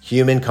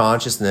 Human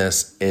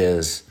consciousness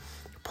is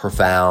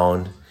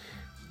profound,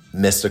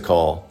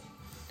 mystical,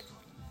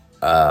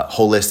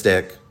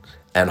 holistic,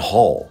 and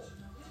whole.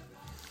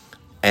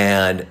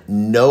 And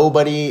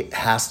nobody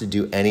has to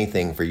do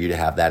anything for you to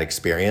have that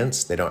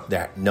experience.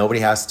 Nobody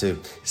has to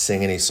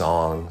sing any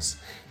songs.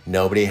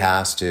 Nobody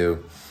has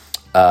to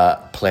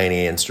play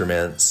any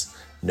instruments.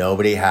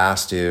 Nobody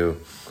has to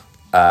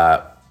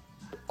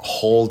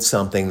hold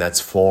something that's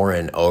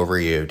foreign over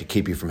you to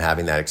keep you from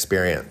having that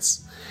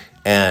experience.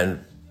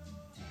 And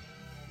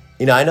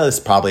I know this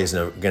probably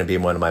isn't going to be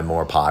one of my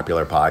more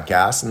popular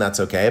podcasts, and that's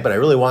okay, but I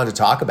really wanted to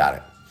talk about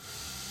it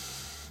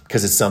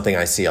because it's something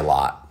I see a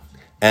lot.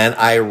 And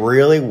I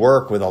really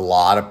work with a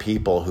lot of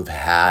people who've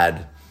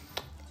had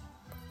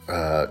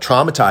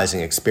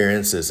traumatizing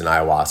experiences in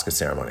ayahuasca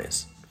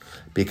ceremonies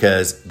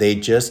because they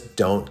just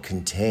don't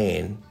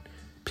contain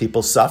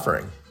people's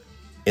suffering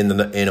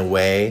in a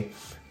way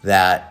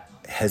that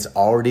has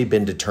already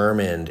been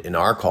determined in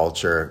our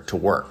culture to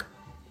work.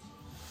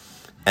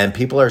 And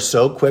people are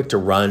so quick to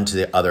run to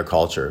the other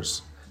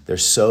cultures. They're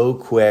so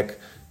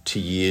quick to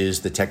use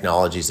the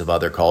technologies of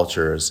other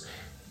cultures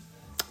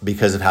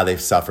because of how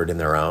they've suffered in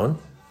their own,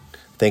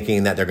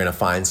 thinking that they're going to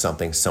find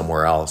something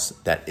somewhere else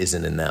that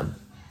isn't in them.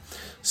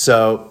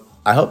 So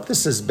I hope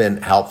this has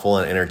been helpful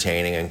and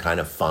entertaining and kind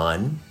of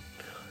fun,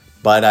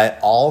 but I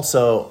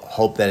also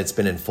hope that it's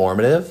been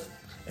informative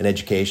and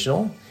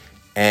educational.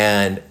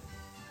 And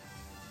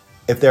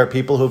if there are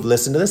people who've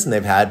listened to this and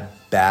they've had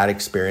bad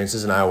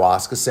experiences in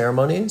ayahuasca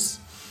ceremonies,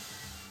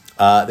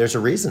 there's a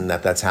reason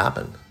that that's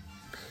happened.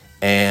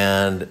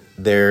 And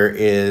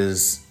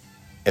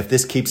if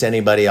this keeps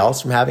anybody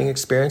else from having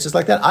experiences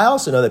like that, I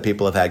also know that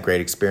people have had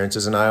great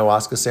experiences in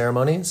ayahuasca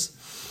ceremonies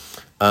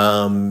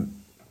and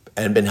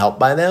been helped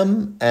by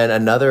them. And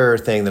another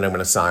thing that I'm going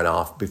to sign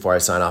off, I'm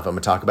going to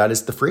talk about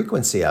is the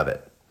frequency of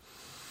it.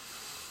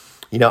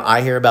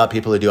 I hear about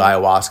people who do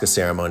ayahuasca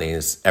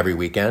ceremonies every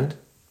weekend,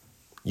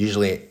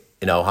 usually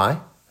in Ojai,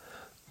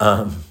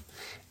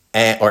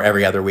 or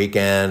every other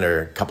weekend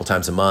or a couple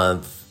times a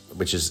month,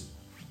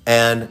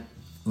 and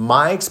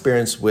my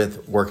experience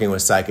with working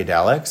with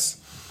psychedelics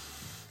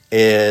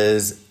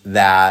is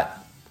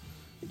that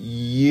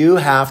you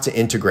have to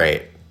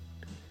integrate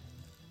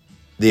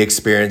the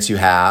experience you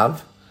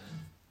have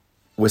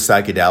with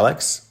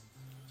psychedelics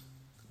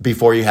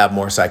before you have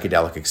more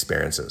psychedelic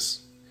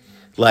experiences.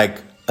 Like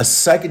a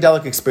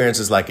psychedelic experience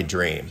is like a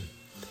dream.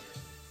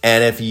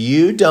 And if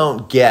you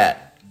don't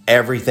get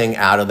everything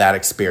out of that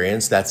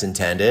experience that's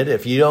intended,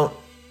 if you don't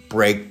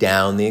break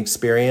down the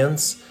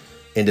experience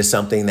into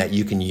something that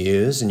you can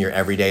use in your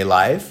everyday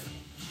life,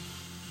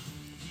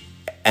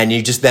 and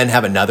you just then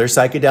have another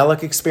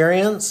psychedelic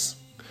experience,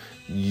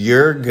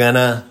 you're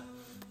gonna,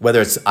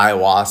 whether it's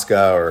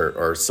ayahuasca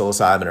or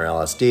psilocybin or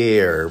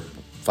LSD or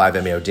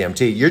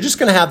 5-MeO-DMT, you're just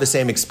gonna have the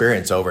same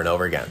experience over and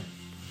over again.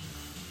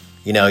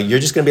 You're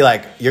just gonna be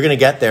like, you're gonna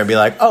get there and be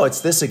like, oh,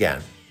 it's this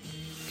again.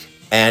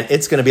 And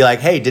it's gonna be like,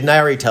 hey, didn't I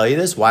already tell you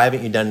this? Why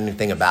haven't you done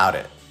anything about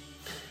it?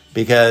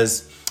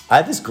 Because I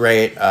have this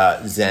great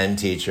Zen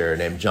teacher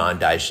named John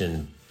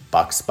Daishin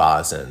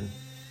Buxbazen.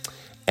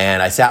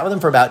 And I sat with him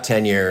for about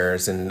 10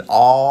 years, and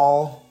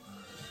all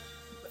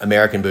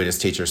American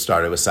Buddhist teachers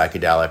started with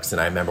psychedelics. And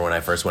I remember when I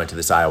first went to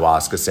this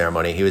ayahuasca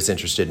ceremony, he was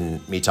interested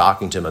in me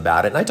talking to him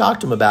about it. And I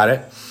talked to him about it.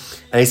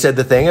 And he said,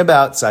 the thing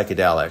about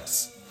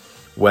psychedelics,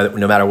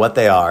 no matter what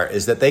they are,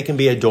 is that they can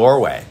be a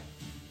doorway,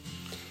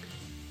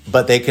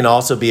 but they can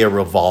also be a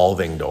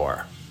revolving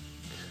door.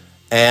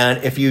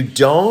 And if you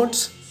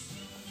don't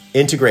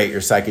integrate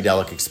your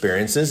psychedelic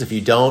experiences, if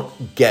you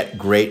don't get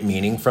great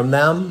meaning from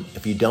them,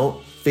 if you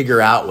don't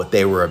figure out what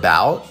they were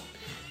about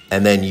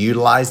and then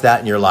utilize that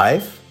in your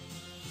life,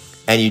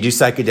 and you do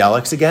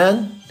psychedelics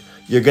again,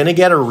 you're going to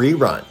get a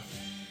rerun.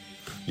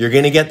 You're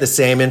going to get the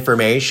same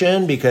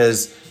information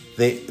because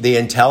the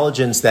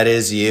intelligence that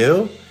is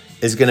you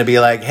is going to be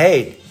like,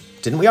 hey,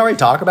 didn't we already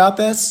talk about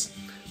this?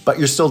 But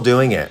you're still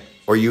doing it,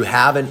 or you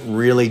haven't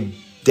really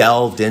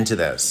delved into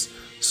this.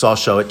 So I'll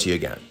show it to you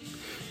again.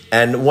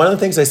 And one of the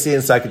things I see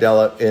in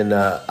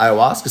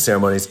ayahuasca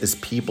ceremonies is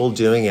people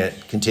doing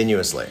it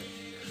continuously,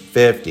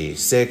 50,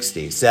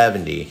 60,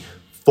 70,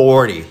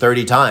 40,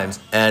 30 times.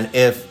 And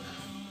if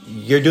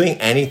you're doing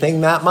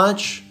anything that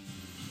much,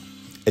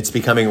 it's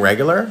becoming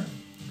regular,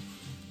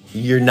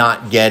 you're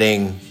not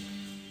getting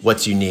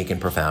what's unique and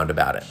profound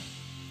about it.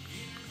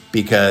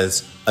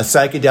 Because a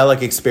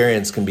psychedelic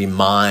experience can be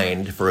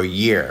mined for a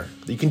year.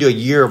 You can do a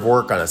year of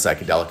work on a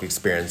psychedelic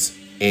experience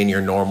in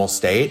your normal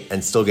state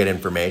and still get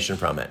information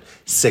from it.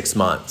 6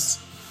 months.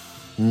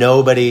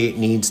 Nobody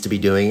needs to be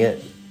doing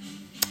it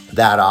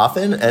that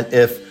often. And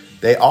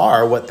if they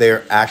are, what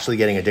they're actually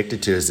getting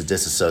addicted to is the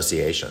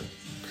disassociation.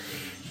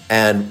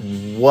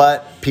 And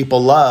what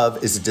people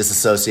love is the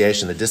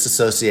disassociation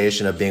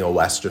of being a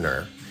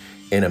Westerner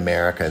in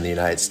America, in the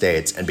United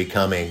States, and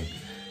becoming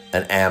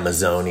an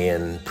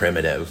Amazonian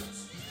primitive,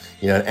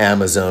 an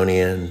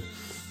Amazonian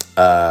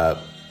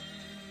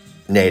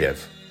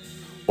native,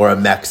 or a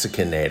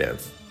Mexican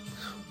native,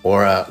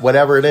 or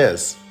whatever it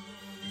is.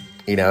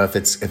 If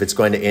it's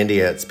going to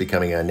India, it's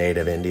becoming a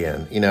native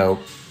Indian.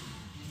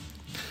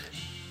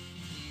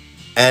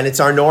 And it's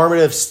our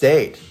normative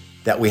state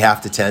that we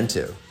have to tend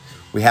to.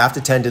 We have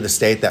to tend to the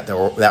state that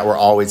we're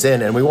always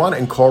in, and we want to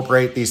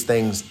incorporate these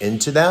things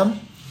into them,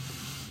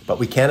 but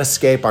we can't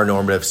escape our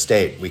normative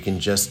state. We can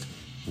just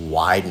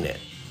widen it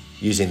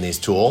using these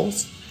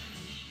tools.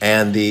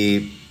 And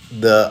the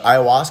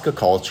ayahuasca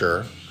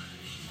culture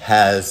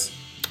has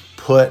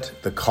put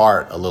the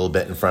cart a little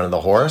bit in front of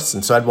the horse.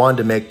 And so I'd wanted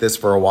to make this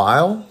for a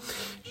while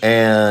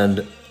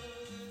and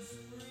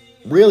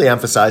really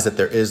emphasize that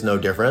there is no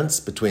difference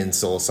between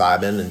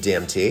psilocybin and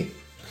DMT,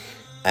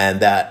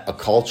 and that a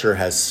culture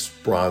has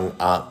sprung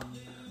up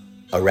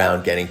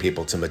around getting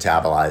people to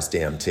metabolize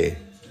DMT.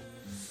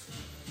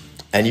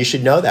 And you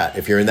should know that.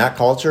 If you're in that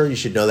culture, you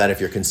should know that if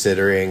you're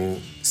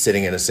considering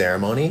sitting in a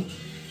ceremony.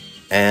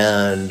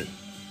 And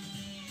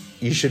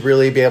you should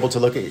really be able to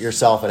look at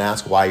yourself and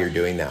ask why you're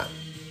doing that.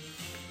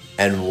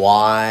 And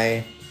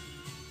why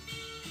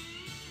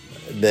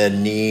the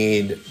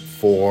need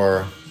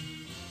for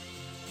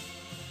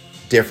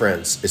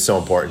difference is so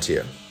important to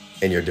you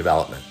in your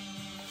development.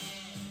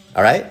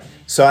 All right?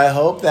 So I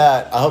hope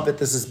that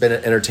this has been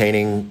an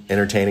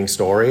entertaining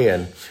story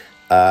and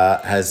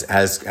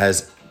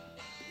has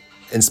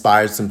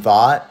inspired some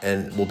thought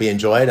and will be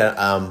enjoyed.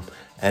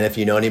 And if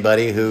you know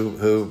anybody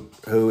who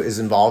is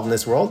involved in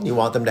this world and you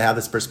want them to have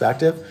this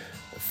perspective,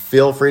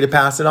 feel free to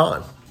pass it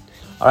on.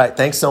 All right,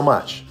 thanks so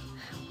much.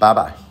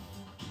 Bye-bye.